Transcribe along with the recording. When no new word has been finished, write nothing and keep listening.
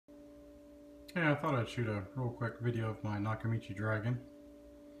Hey, I thought I'd shoot a real quick video of my Nakamichi Dragon.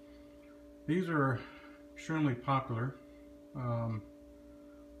 These are extremely popular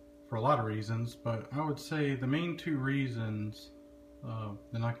for a lot of reasons, but I would say the main two reasons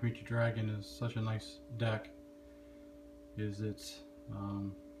the Nakamichi Dragon is such a nice deck is its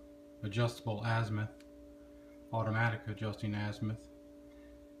adjustable azimuth, automatic adjusting azimuth.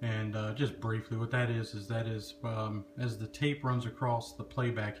 And just briefly, what that is as the tape runs across the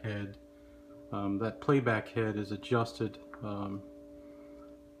playback head, that playback head is adjusted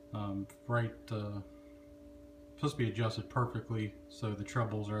supposed to be adjusted perfectly so the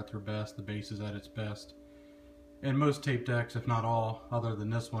trebles are at their best, the bass is at its best. And most tape decks, if not all, other than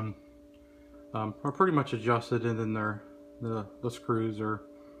this one, are pretty much adjusted, and then the screws are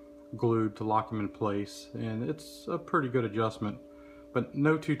glued to lock them in place, and it's a pretty good adjustment. But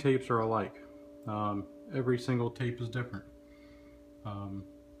no two tapes are alike. Every single tape is different.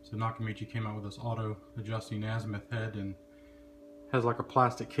 So Nakamichi came out with this auto adjusting azimuth head, and has like a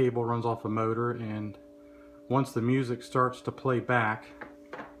plastic cable runs off a motor, and once the music starts to play back,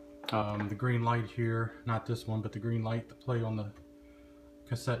 the green light here, not this one, but the green light to play on the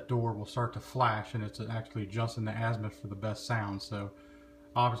cassette door will start to flash, and it's actually adjusting the azimuth for the best sound. So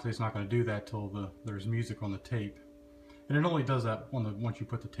obviously it's not going to do that till there's music on the tape. And it only does that once you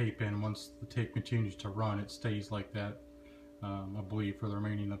put the tape in. Once the tape continues to run, it stays like that, I believe, for the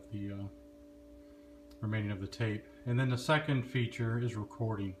remaining of the tape. And then the second feature is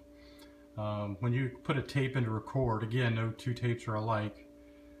recording. When you put a tape in to record, again, no two tapes are alike.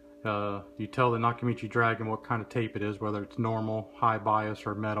 You tell the Nakamichi Dragon what kind of tape it is, whether it's normal, high bias,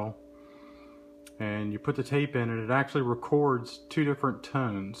 or metal. And you put the tape in, and it actually records two different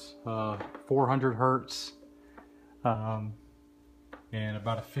tones, 400 hertz and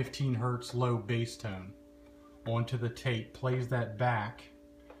about a 15 hertz low bass tone onto the tape, plays that back,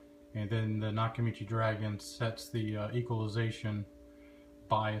 and then the Nakamichi Dragon sets the equalization,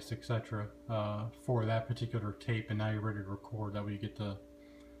 bias, etc. For that particular tape, and now you're ready to record. That way you get the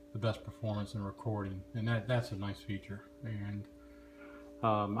best performance in recording, and that's a nice feature. And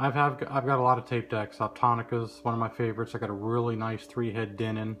I've got a lot of tape decks. Optonica's one of my favorites. I got a really nice 3-head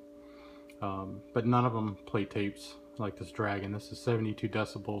Denon, but none of them play tapes like this Dragon. This is 72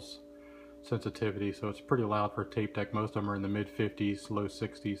 decibels sensitivity, so it's pretty loud for a tape deck. Most of them are in the mid 50s, low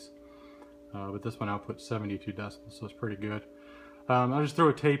 60s, but this one outputs 72 decibels, so it's pretty good. I'll just throw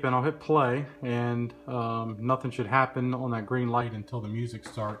a tape in, I'll hit play, and nothing should happen on that green light until the music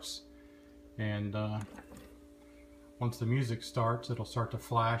starts. And once the music starts, it'll start to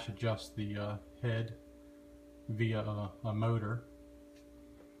flash, adjust the head via a motor.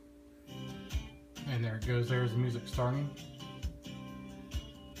 And there it goes, there's the music starting.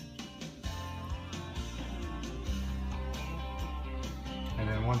 And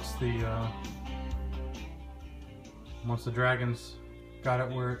then once the Dragon's got it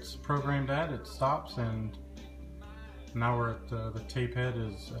where it's programmed at, it stops, and now we're at the tape head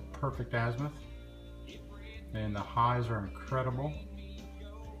is at perfect azimuth, and the highs are incredible,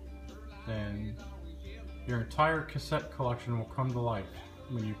 and your entire cassette collection will come to life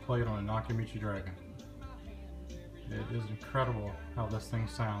when you play it on a Nakamichi Dragon. It is incredible how this thing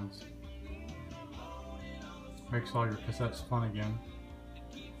sounds. Makes all your cassettes fun again.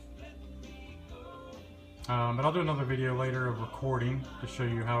 But I'll do another video later of recording to show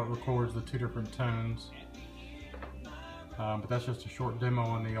you how it records the two different tones. But that's just a short demo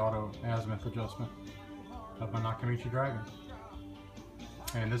on the auto azimuth adjustment of my Nakamichi Dragon.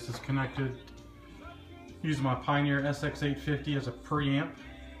 And this is connected using my Pioneer SX850 as a preamp.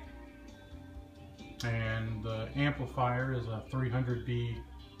 And the amplifier is a 300B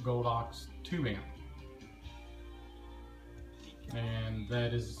Gold Ox 2 amp. And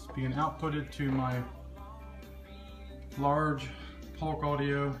that is being outputted to my large Polk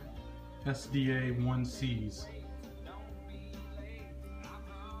Audio SDA 1Cs.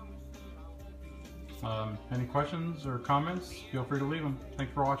 Any questions or comments? Feel free to leave them.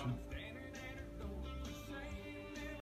 Thanks for watching.